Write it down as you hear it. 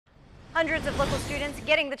Hundreds of local students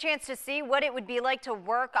getting the chance to see what it would be like to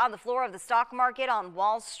work on the floor of the stock market on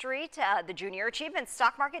Wall Street. The Junior Achievement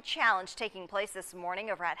Stock Market Challenge taking place this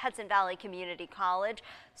morning over at Hudson Valley Community College.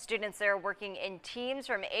 Students there working in teams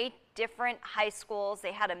from 8 different high schools.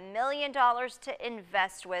 They had $1 million to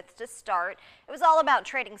invest with to start. It was all about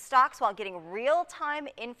trading stocks while getting real-time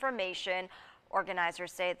information.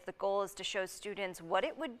 Organizers say that the goal is to show students what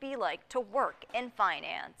it would be like to work in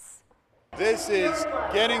finance. This is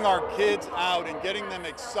getting our kids out and getting them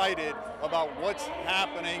excited about what's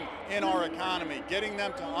happening in our economy, getting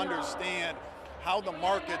them to understand how the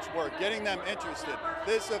markets work, getting them interested.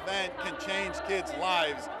 This event can change kids'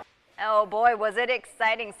 lives. Oh boy, was it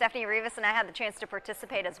exciting. Stephanie Rivas and I had the chance to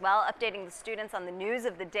participate as well, updating the students on the news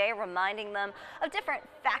of the day, reminding them of different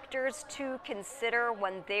factors to consider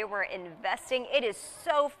when they were investing. It is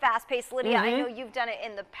so fast-paced. Lydia, I know you've done it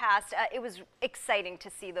in the past. It was exciting to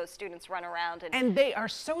see those students run around. And they are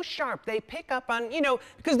so sharp. They pick up on,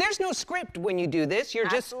 because there's no script when you do this. You're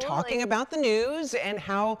just talking about the news and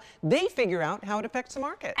how they figure out how it affects the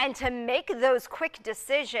market. And to make those quick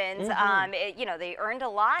decisions, they earned a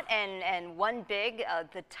lot and won big.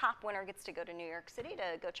 The top winner gets to go to New York City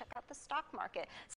to go check out the stock market.